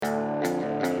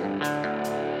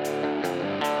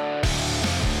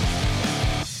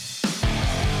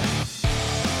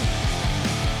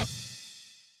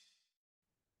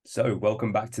So,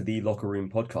 welcome back to the Locker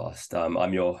Room podcast.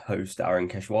 I'm your host, Aaron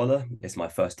Keshwala. It's my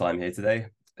first time here today.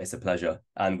 It's a pleasure.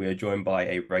 And we are joined by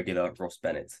a regular, Ross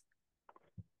Bennett.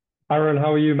 Aaron,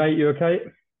 how are you, mate? You okay?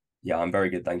 Yeah, I'm very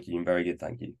good. Thank you. I'm very good.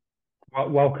 Thank you.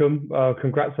 Welcome.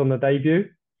 Congrats on the debut.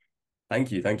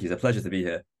 Thank you. Thank you. It's a pleasure to be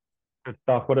here. Good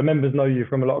stuff. Well, the members know you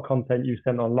from a lot of content you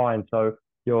sent online, so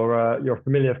you're a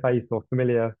familiar face or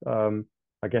familiar,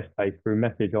 I guess, face through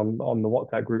message on the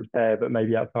WhatsApp group there, but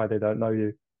maybe outside they don't know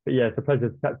you. But yeah, it's a pleasure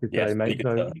to chat to you Yeah, today, it's mate.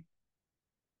 really good So to,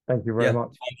 thank you very yeah,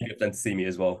 much. it's good then to see me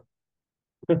as well.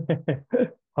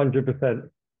 100%.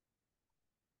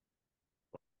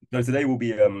 So today we'll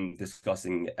be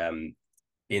discussing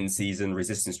in-season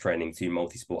resistance training to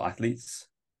multi-sport athletes.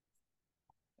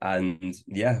 And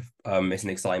yeah, it's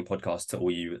an exciting podcast to all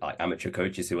you like amateur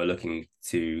coaches who are looking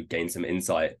to gain some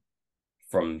insight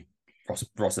from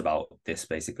Ross about this,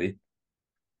 basically.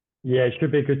 Yeah, it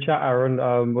should be a good chat, Aaron.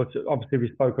 Obviously, we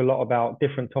spoke a lot about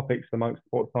different topics amongst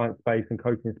sports science space and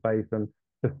coaching space, and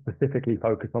to specifically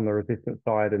focus on the resistance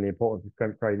side and the importance of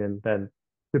strength training. Then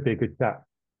should be a good chat.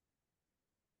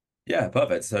 Yeah,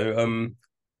 perfect. So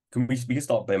we can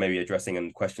start by maybe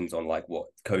addressing questions on like what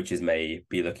coaches may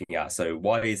be looking at. So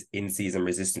why is in-season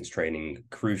resistance training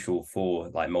crucial for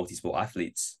like multi-sport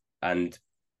athletes and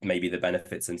maybe the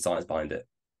benefits and science behind it?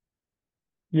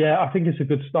 Yeah, I think it's a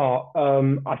good start.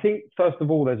 I think first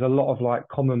of all, there's a lot of like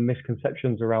common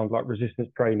misconceptions around like resistance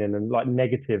training and like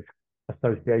negative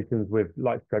associations with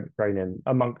like strength training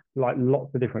amongst like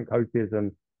lots of different coaches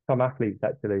and some athletes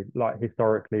actually, like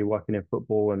historically working in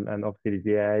football and obviously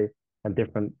the GAA and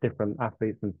different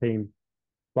athletes and teams.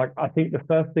 Like I think the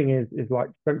first thing is like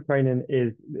strength training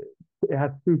is it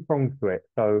has two prongs to it.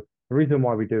 So the reason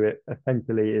why we do it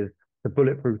essentially is to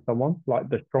bulletproof someone. Like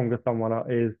the stronger someone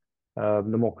is,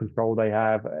 the more control they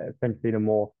have. Essentially, the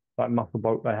more like muscle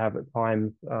bulk they have at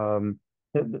times.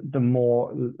 The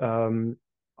more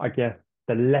I guess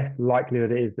the less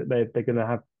likelihood it is that they're going to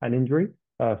have an injury.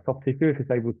 Soft tissue if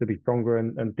it's able to be stronger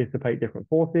and dissipate different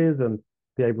forces and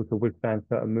be able to withstand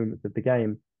certain movements of the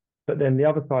game. But then the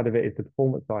other side of it is the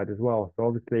performance side as well. So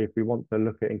obviously, if we want to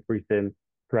look at increasing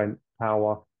strength,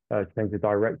 power, change of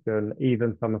direction,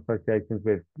 even some associations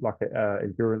with like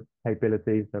endurance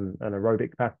capabilities and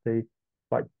aerobic capacity,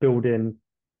 like building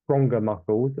stronger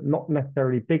muscles, not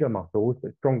necessarily bigger muscles,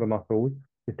 but stronger muscles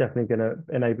is definitely going to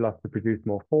enable us to produce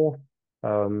more force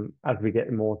as we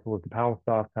get more towards the power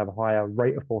stuff, have a higher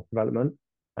rate of force development.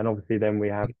 And obviously, then we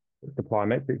have the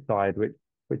plyometric side,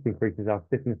 which increases our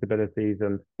stiffness abilities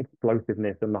and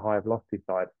explosiveness on the higher velocity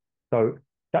side. So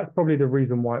that's probably the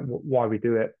reason why we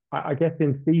do it. I guess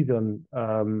in season,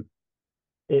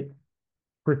 it's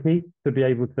tricky to be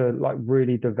able to like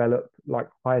really develop like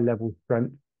high level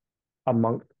strength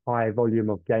amongst high volume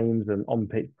of games and on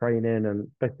pitch training, and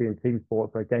especially in team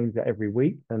sports where games are every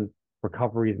week and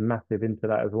recovery is massive into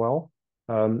that as well.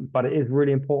 But it is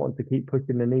really important to keep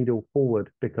pushing the needle forward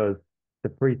because the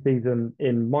preseason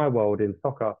in my world in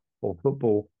soccer or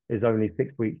football is only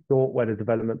 6 weeks short, where the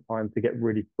development time to get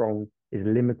really strong is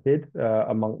limited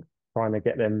amongst trying to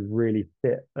get them really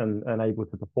fit and able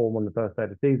to perform on the first day of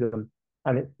the season.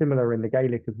 And it's similar in the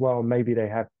Gaelic as well. Maybe they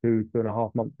have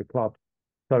 2.5 months of club.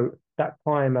 So that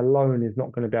time alone is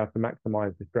not going to be able to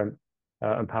maximize the strength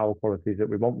and power qualities that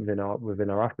we want within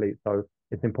our athletes. So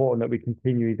it's important that we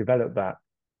continually develop that.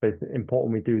 But it's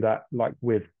important we do that like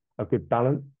with a good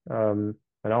balance. And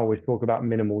I always talk about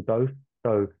minimal dose.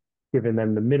 So giving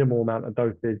them the minimal amount of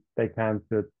dosage they can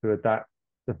to adapt,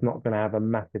 that's not going to have a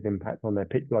massive impact on their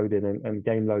pitch loading and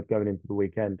game load going into the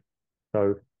weekend.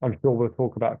 So I'm sure we'll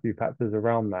talk about a few factors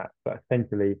around that, but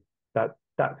essentially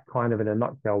that's kind of in a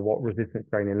nutshell what resistance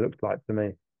training looks like to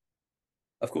me.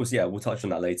 Of course, yeah, we'll touch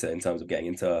on that later in terms of getting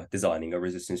into designing a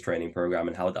resistance training program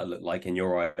and how that looked like in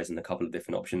your eyes and a couple of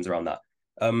different options around that.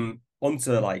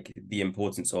 Onto like the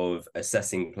importance of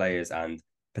assessing players and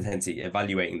potentially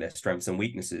evaluating their strengths and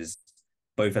weaknesses,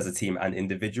 both as a team and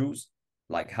individuals.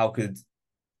 Like, how could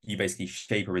you basically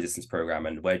shape a resistance program,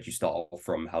 and where do you start off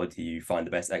from? How do you find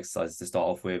the best exercises to start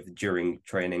off with during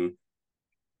training?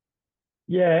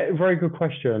 Yeah, very good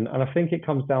question. And I think it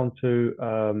comes down to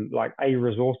like a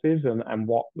resources and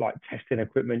what like testing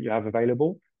equipment you have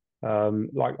available.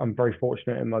 Like I'm very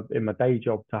fortunate in my day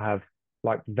job to have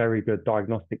like very good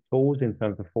diagnostic tools in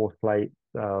terms of force plates,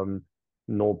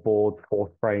 Nord boards,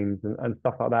 force frames, and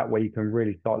stuff like that, where you can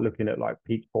really start looking at like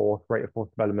peak force, rate of force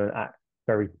development at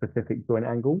very specific joint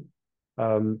angles.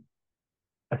 Um,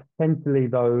 Essentially,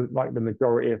 though, like the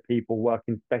majority of people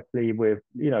working, especially with,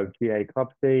 GA club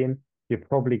scene, you're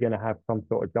probably going to have some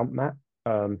sort of jump mat,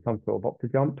 some sort of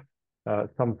opta jump,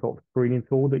 some sort of screening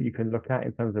tool that you can look at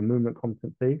in terms of movement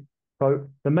competency. So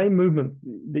the main movement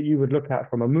that you would look at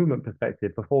from a movement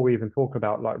perspective before we even talk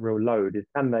about like real load is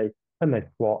can they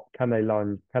squat, can they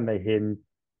lunge, can they hinge,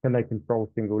 can they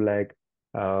control single leg,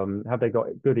 have they got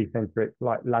good eccentric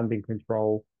like landing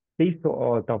control, these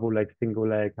sort of double leg, single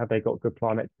leg, have they got good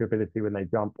plyometric ability when they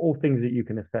jump, all things that you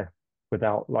can assess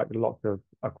without like lots of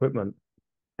equipment.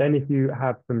 Then if you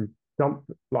have some jump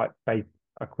like based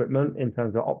equipment in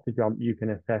terms of OptiJump, you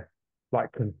can assess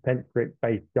like concentric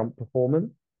based jump performance,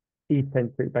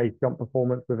 eccentric based jump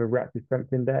performance with a reactive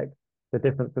strength index, the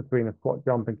difference between a squat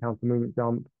jump and counter movement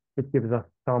jump, which gives us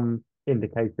some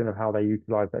indication of how they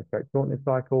utilize their stretch shortness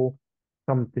cycle,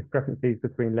 some discrepancies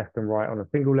between left and right on a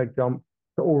single leg jump.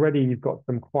 So already you've got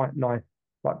some quite nice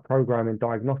like programming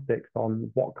diagnostics on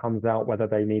what comes out, whether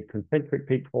they need concentric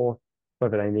peak force,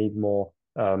 whether they need more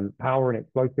power and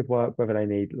explosive work, whether they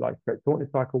need like stretch shortness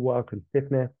cycle work and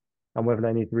stiffness, and whether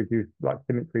they need to reduce like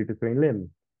symmetry between limbs.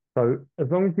 So as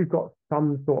long as you've got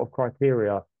some sort of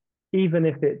criteria, even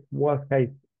if it's worst case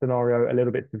scenario, a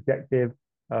little bit subjective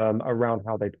around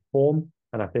how they perform,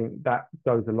 and I think that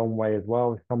goes a long way as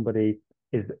well. If somebody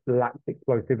is lacks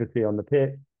explosivity on the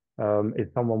pitch, is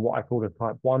someone what I call a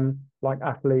type one like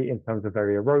athlete in terms of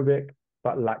very aerobic,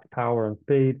 but lacks power and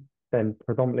speed, then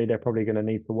predominantly they're probably going to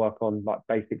need to work on like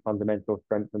basic fundamental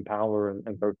strength and power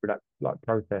and go through that like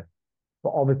process.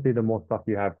 But obviously, the more stuff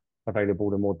you have available,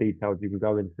 the more details you can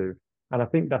go into. And I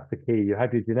think that's the key. You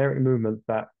have your generic movements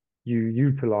that you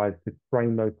utilize to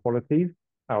train those qualities,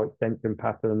 our extension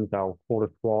patterns, our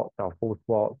quarter squats, our full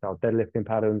squats, our deadlifting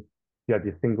patterns. You have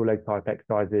your single leg type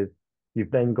exercises. You've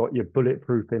then got your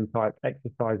bulletproofing type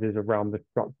exercises around the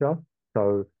structure.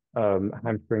 So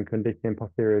hamstring conditioning,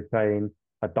 posterior chain,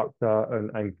 adductor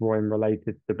and groin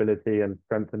related stability and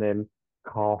strengthening,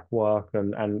 calf work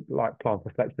and like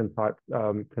plantar flexion type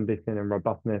conditioning and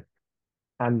robustness.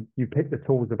 And you pick the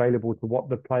tools available to what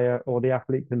the player or the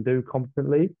athlete can do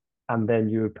competently, and then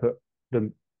you would put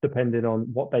them depending on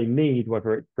what they need,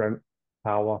 whether it's strength,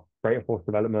 power, greater force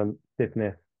development,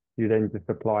 stiffness. You then just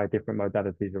apply different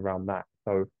modalities around that.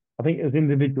 So I think as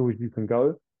individuals you can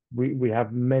go. We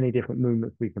have many different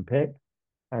movements we can pick,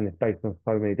 and it's based on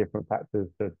so many different factors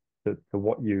to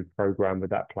what you program with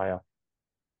that player.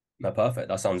 No, perfect.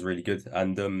 That sounds really good.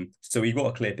 And so we've got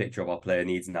a clear picture of our player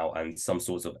needs now and some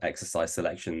sorts of exercise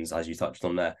selections, as you touched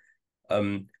on there.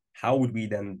 How would we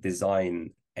then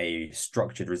design a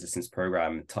structured resistance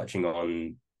program touching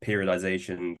on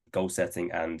periodization, goal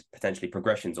setting, and potentially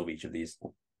progressions of each of these?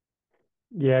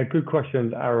 Yeah, good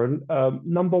question, Aaron.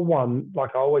 Number one,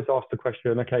 like I always ask the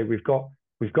question, okay, we've got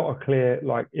a clear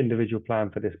like individual plan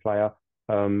for this player.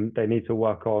 They need to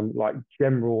work on like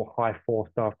general high force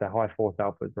stuff. Their high force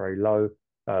output is very low,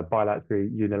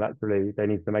 bilaterally, unilaterally. They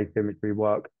need some asymmetry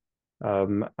work,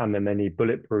 and then they need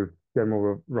bulletproof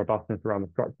general robustness around the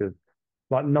structures.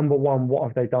 Like number one, what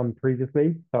have they done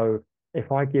previously? So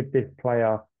if I give this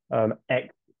player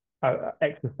X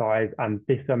exercise and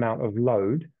this amount of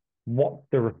load, what's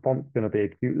the response going to be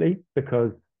acutely?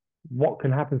 Because what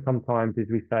can happen sometimes is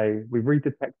we read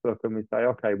the textbook and we say,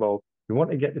 okay, well, we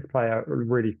want to get this player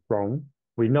really strong.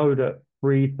 We know that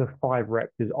 3 to 5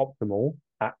 reps is optimal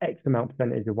at X amount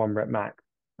percentage of 1 rep max.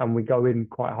 And we go in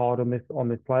quite hard on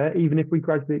this player. Even if we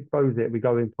gradually expose it, we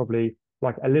go in probably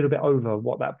like a little bit over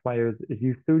what that player is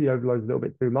used to. The overload's a little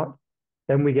bit too much.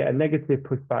 Then we get a negative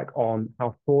pushback on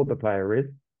how sore the player is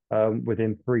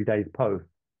within 3 days post.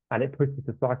 And it pushes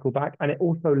the cycle back. And it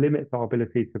also limits our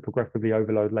ability to progressively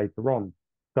overload later on.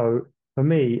 So for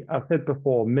me, I've said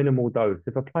before, minimal dose.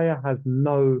 If a player has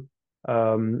no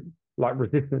like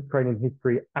resistance training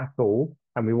history at all,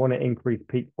 and we want to increase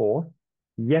peak force,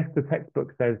 yes, the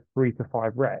textbook says 3 to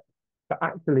 5 reps, but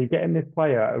actually getting this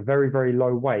player at a very, very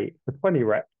low weight for 20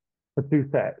 reps for 2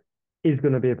 sets is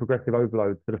going to be a progressive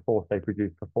overload to the force they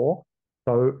produced before.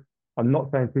 So I'm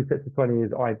not saying 2 sets of 20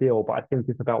 is ideal, but I think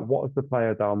it's about what has the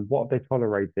player done, what have they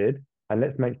tolerated, and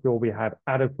let's make sure we have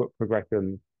adequate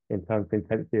progressions in terms of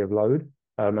intensity of load,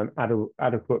 and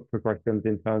adequate progressions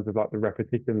in terms of like the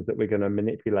repetitions that we're going to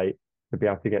manipulate to be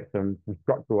able to get some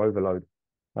structural overload.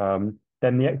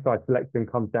 Then the exercise selection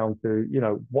comes down to,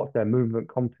 what's their movement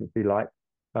competency like?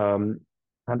 And,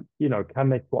 can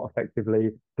they squat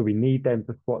effectively? Do we need them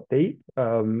to squat deep?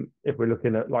 If we're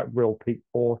looking at like real peak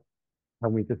force,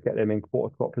 can we just get them in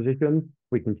quarter squat positions?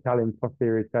 We can challenge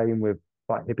posterior chain with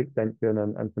like hip extension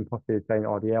and some posterior chain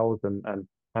RDLs and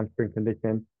hamstring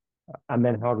conditioning. And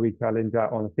then how do we challenge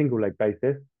that on a single leg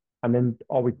basis? And then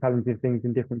are we challenging things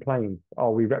in different planes?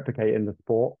 Are we replicating the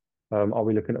sport? Are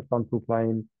we looking at frontal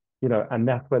plane? And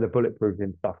that's where the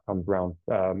bulletproofing stuff comes around,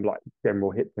 like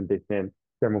general hip conditioning,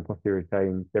 general posterior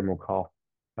chain, general calf,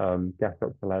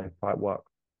 gastroc type work.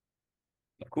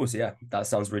 Of course, yeah, that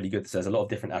sounds really good. So there's a lot of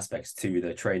different aspects to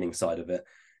the training side of it,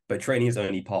 but training is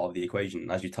only part of the equation.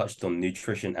 As you touched on,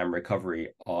 nutrition and recovery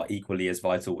are equally as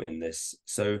vital in this.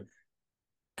 So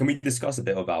can we discuss a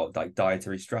bit about like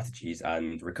dietary strategies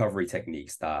and recovery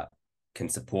techniques that can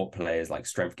support players like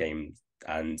strength gains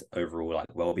and overall like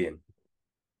well-being?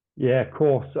 Yeah, of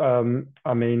course.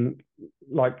 I mean,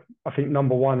 like I think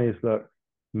number one is that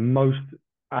most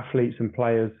athletes and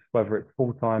players, whether it's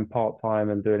full time, part time,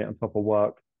 and doing it on top of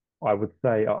work, I would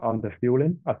say are under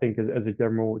fueling. I think as a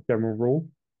general rule,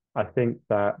 I think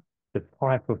that the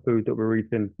type of food that we're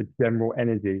eating for general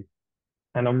energy,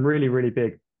 and I'm really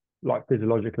big, like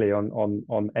physiologically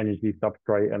on energy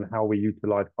substrate and how we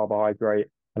utilize carbohydrate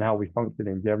and how we function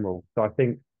in general. So I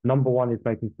think number one is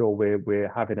making sure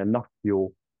we're having enough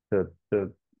fuel to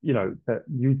to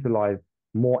utilize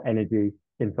more energy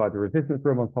inside the resistance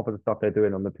room on top of the stuff they're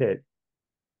doing on the pitch.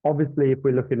 Obviously, if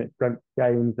we're looking at strength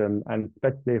gains and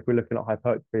especially if we're looking at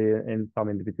hypertrophy in some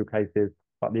individual cases,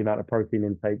 like the amount of protein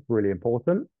intake is really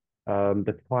important.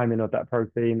 The timing of that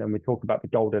protein, and we talk about the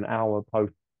golden hour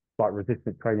post like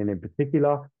resistance training in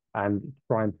particular, and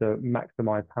trying to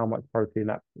maximize how much protein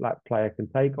that player can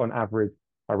take on average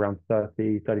around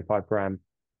 35 grams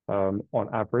on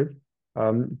average.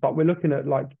 But we're looking at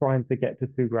like trying to get to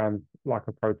 2 grams like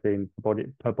a protein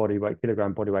per body weight,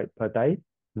 kilogram body weight per day,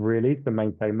 really to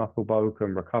maintain muscle bulk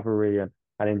and recovery and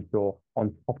ensure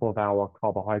on top of our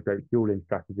carbohydrate fueling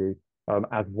strategy,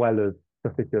 as well as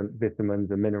sufficient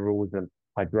vitamins and minerals and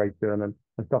hydration and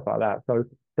stuff like that. So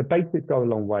the basics go a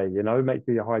long way, make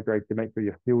sure you're hydrated, make sure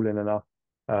you're fueling enough,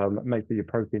 make sure your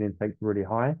protein intake's really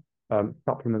high.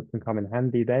 Supplements can come in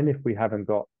handy then if we haven't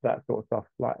got that sort of stuff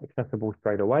like accessible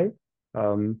straight away.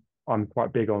 I'm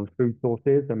quite big on food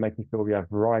sources and making sure we have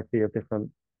variety of different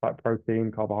like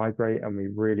protein, carbohydrate, and we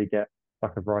really get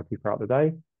like a variety throughout the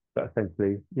day. But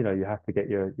essentially, you have to get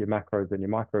your macros and your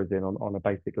micros in on a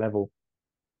basic level.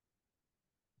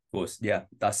 Of course, yeah,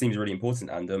 that seems really important.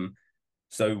 And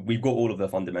so we've got all of the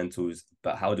fundamentals,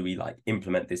 but how do we like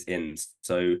implement this in?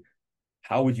 So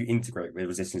how would you integrate the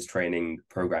resistance training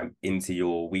program into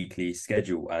your weekly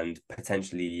schedule, and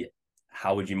potentially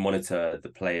how would you monitor the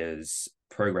players'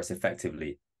 progress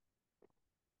effectively?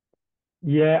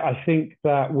 Yeah, I think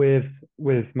that with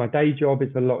my day job,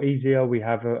 it's a lot easier. We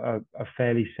have a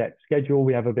fairly set schedule.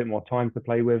 We have a bit more time to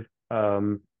play with.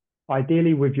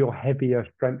 Ideally, with your heavier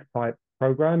strength type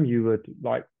program, you would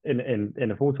like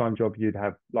in a full-time job, you'd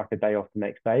have like a day off the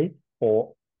next day,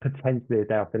 or potentially a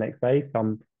day off the next day.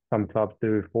 Some clubs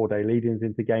do 4-day lead-ins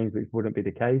into games, which wouldn't be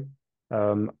the case.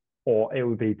 Or it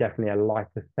would be definitely a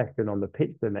lighter session on the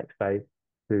pitch the next day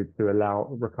to allow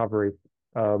recovery.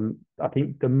 I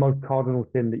think the most cardinal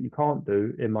sin that you can't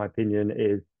do, in my opinion,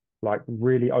 is like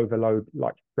really overload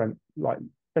like strength, like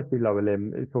especially lower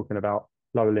limb. It's talking about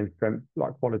lower limb strength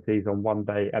like qualities on one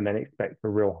day and then expect a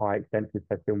real high extensive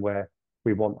session where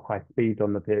we want high speed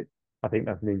on the pitch. I think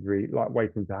that's an injury like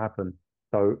waiting to happen.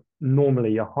 So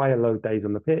normally your higher load days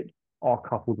on the pitch are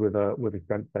coupled with a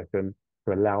strength session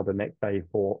to allow the next day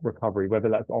for recovery, whether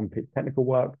that's on pitch technical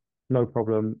work, no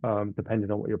problem,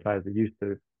 depending on what your players are used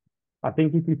to. I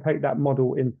think if you take that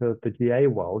model into the GA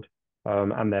world,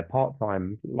 and their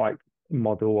part-time like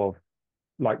model of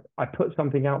like I put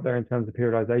something out there in terms of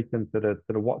periodization to the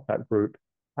WhatsApp group,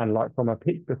 and like from a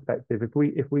pitch perspective, if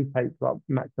we take like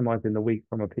maximizing the week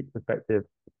from a pitch perspective,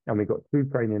 and we got 2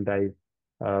 training days,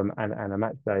 and a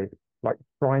match day, like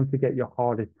trying to get your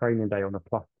hardest training day on a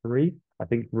 +3, I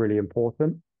think is really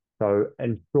important. So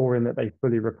ensuring that they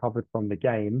fully recovered from the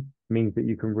game means that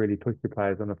you can really push your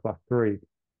players on a +3.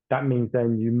 That means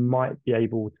then you might be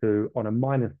able to, on a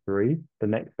 -3, the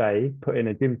next day, put in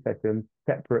a gym session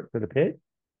separate to the pitch.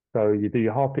 So you do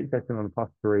your hard pitch session on a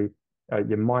 +3,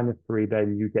 your -3,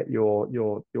 then you get your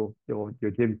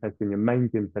gym session, your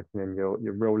main gym session, and your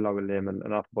real lower limb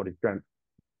and upper body strength.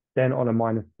 Then on a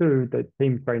 -2, the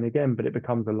team train again, but it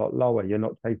becomes a lot lower. You're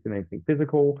not chasing anything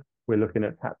physical. We're looking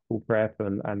at tactical prep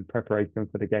and preparation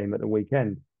for the game at the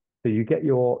weekend. So you get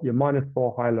your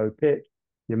 -4 high low pitch,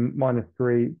 your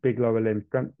 -3 big lower limb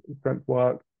strength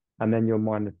work, and then your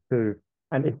 -2.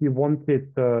 And if you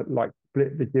wanted to like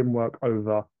split the gym work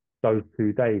over those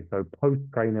 2 days, so post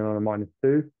training on a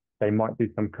 -2, they might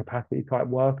do some capacity type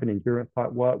work and endurance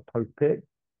type work post pitch.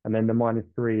 And then the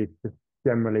 -3 is just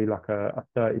generally like a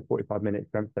 30-45 minute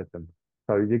strength session.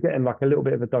 So you're getting like a little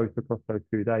bit of a dose across those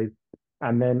 2 days.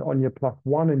 And then on your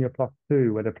 +1 and your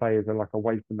 +2, where the players are like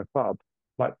away from the club,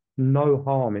 like no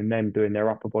harm in them doing their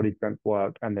upper body strength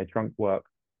work and their trunk work.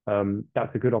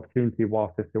 That's a good opportunity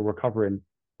whilst they're still recovering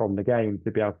from the game to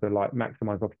be able to like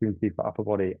maximize opportunity for upper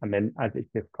body. And then as it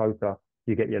shifts closer,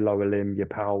 you get your lower limb, your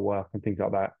power work, and things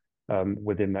like that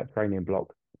within that training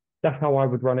block. That's how I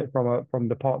would run it from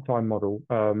the part-time model.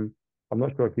 I'm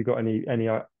not sure if you've got any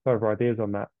further ideas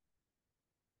on that.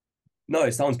 No,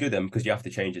 it sounds good then because you have to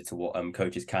change it to what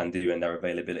coaches can do and their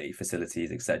availability,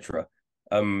 facilities, etc.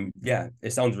 Yeah,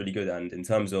 it sounds really good. And in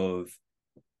terms of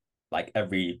like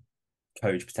every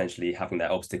coach potentially having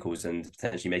their obstacles and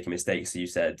potentially making mistakes, so you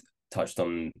said touched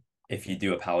on if you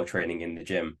do a power training in the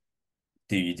gym,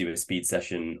 do you do a speed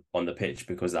session on the pitch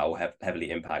because that will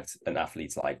heavily impact an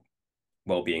athlete's like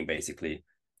well-being basically.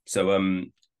 So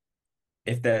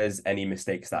if there's any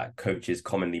mistakes that coaches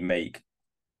commonly make,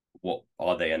 what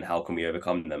are they and how can we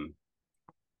overcome them?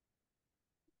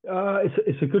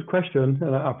 It's a good question,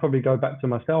 and I'll probably go back to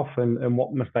myself and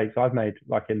what mistakes I've made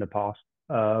like in the past.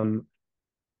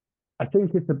 I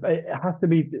think it has to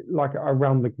be like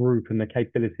around the group and the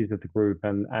capabilities of the group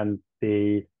and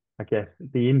the I guess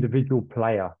the individual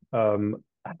player,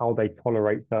 how they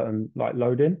tolerate certain like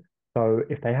loading. So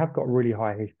if they have got really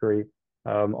high history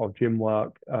of gym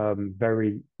work,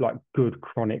 very like good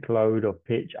chronic load of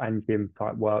pitch and gym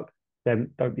type work,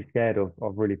 then don't be scared of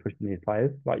really pushing these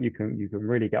players. Like you can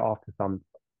really get after some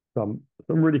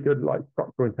really good like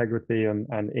structural integrity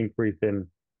and increase in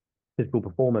physical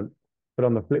performance. But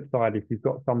on the flip side, if you've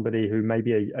got somebody who may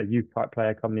be a youth type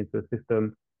player coming into the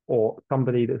system or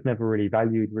somebody that's never really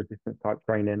valued resistance type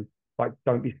training, like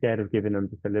don't be scared of giving them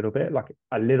just a little bit. Like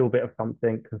a little bit of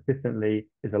something consistently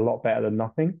is a lot better than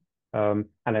nothing. And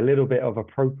a little bit of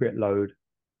appropriate load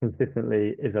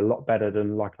consistently is a lot better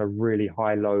than like a really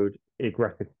high load,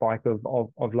 aggressive spike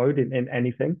of load in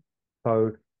anything.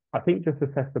 So I think just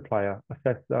assess the player,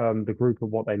 assess the group of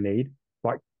what they need.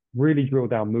 Like really drill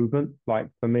down movement. Like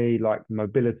for me, like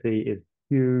mobility is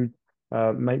huge.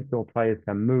 Make sure players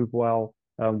can move well.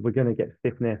 We're going to get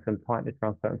stiffness and tightness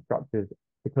around certain structures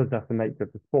because that's the nature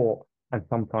of the sport. And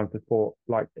sometimes the sport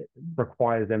like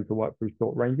requires them to work through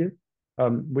short ranges,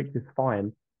 which is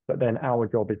fine. But then our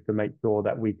job is to make sure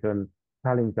that we can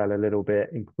challenge that a little bit,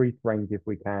 increase range if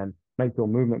we can, make sure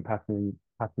movement patterning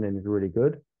is really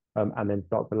good, and then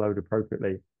start to load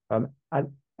appropriately. And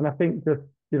I think just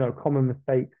common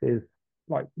mistakes is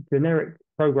like generic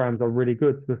programs are really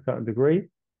good to a certain degree,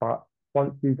 but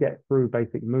once you get through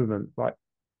basic movements, like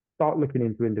start looking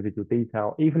into individual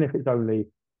detail, even if it's only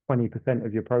 20%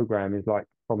 of your program is like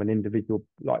from an individual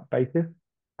like basis.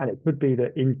 And it could be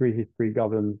that injury history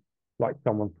governs like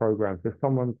someone's program. So if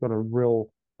someone's got a real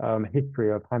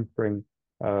history of hamstring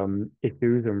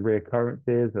issues and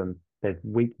reoccurrences, and there's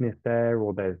weakness there,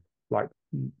 or there's like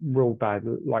real bad,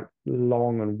 like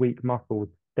long and weak muscles,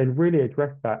 then really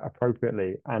address that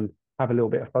appropriately and have a little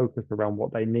bit of focus around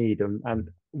what they need and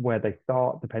where they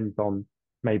start depends on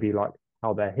maybe like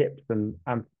how their hips and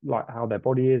like how their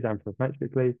body is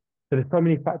anthropometrically. So there's so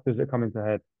many factors that come into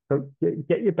head. So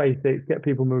get your basics, get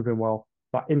people moving well,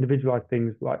 like individualize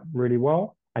things like really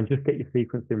well, and just get your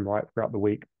sequencing right throughout the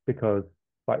week because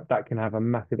like that can have a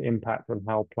massive impact on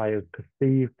how players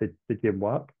perceive the gym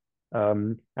work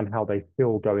and how they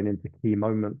feel going into key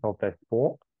moments of their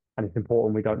sport. And it's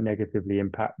important we don't negatively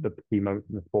impact the key moments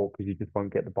in the sport because you just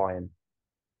won't get the buy-in.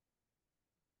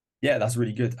 Yeah, that's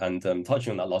really good. And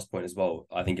touching on that last point as well,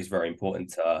 I think it's very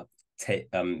important to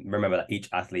remember that each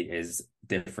athlete is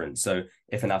different. So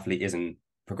if an athlete isn't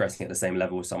progressing at the same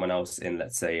level as someone else in,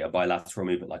 let's say, a bilateral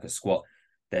movement like a squat,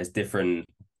 there's different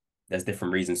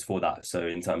reasons for that. So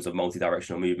in terms of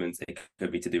multi-directional movements, it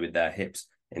could be to do with their hips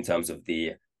in terms of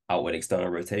the outward external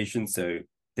rotation. So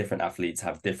different athletes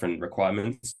have different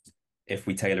requirements. If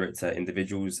we tailor it to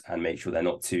individuals and make sure they're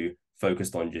not too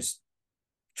focused on just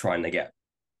trying to get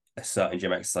a certain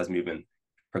gym exercise movement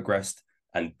progressed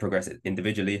and progress it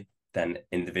individually, then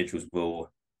individuals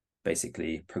will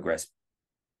basically progress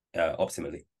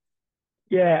optimally.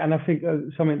 Yeah, and I think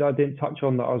something that I didn't touch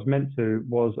on that I was meant to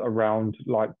was around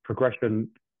like progression,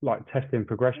 like testing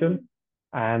progression.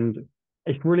 And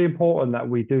it's really important that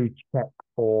we do check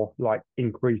for like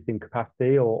increasing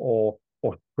capacity or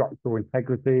structural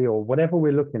integrity or whatever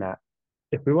we're looking at.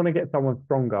 If we want to get someone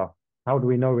stronger, how do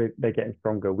we know if they're getting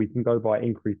stronger? We can go by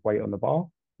increased weight on the bar,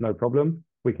 no problem.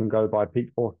 We can go by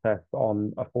peak force test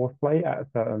on a force plate at a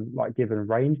certain like given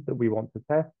range that we want to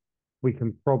test. We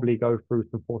can probably go through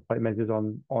some force plate measures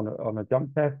on a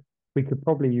jump test. We could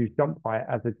probably use jump height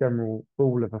as a general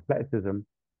rule of athleticism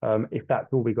if that's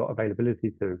all we got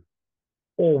availability to.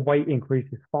 Or weight increase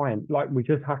is fine. Like we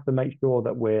just have to make sure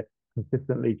that we're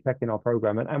consistently checking our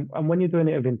program. And when you're doing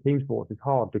it within team sports, it's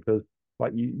hard because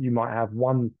like you might have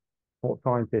one sports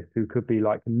scientist who could be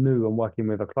like new and working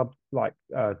with a club like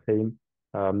team,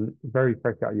 very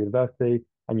fresh out of university.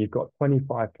 and you've got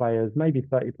 25 players, maybe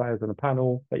 30 players on a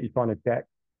panel that you're trying to check,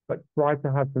 but try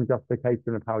to have some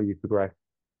justification of how you progress,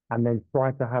 and then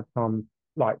try to have some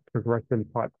like progression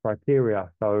type criteria.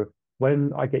 So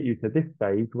when I get you to this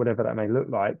stage, whatever that may look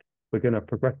like, we're going to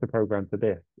progress the program to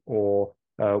this, or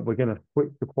we're going to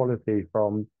switch the quality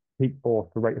from peak force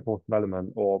to rate of force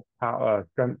development, or power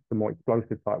strength to more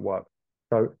explosive type work.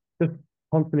 So just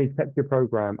constantly check your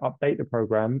program, update the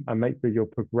program, and make sure you're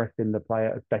progressing the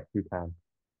player as best you can.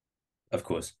 Of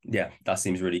course. Yeah, that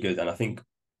seems really good. And I think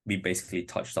we basically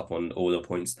touched up on all the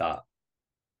points that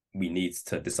we need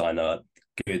to design a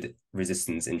good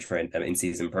resistance in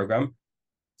season program.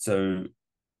 So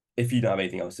if you don't have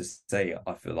anything else to say,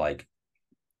 I feel like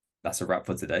that's a wrap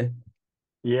for today.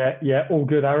 Yeah, yeah, all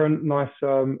good, Aaron. Nice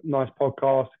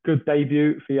podcast. Good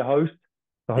debut for your host.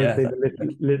 So Yeah,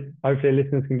 hopefully hopefully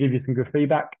listeners can give you some good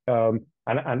feedback. And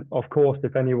of course,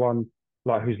 if anyone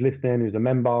like who's listening, who's a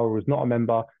member or who's not a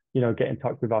member, get in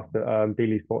touch with us at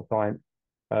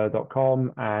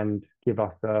dailysportscience.com and give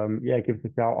us give us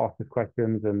a shout, ask us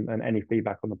questions, and any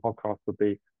feedback on the podcast would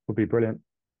be brilliant.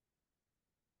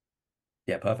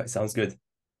 yeah, perfect. Sounds good.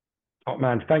 Top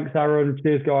man. Thanks, Aaron.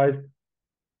 Cheers, guys.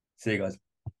 See you guys.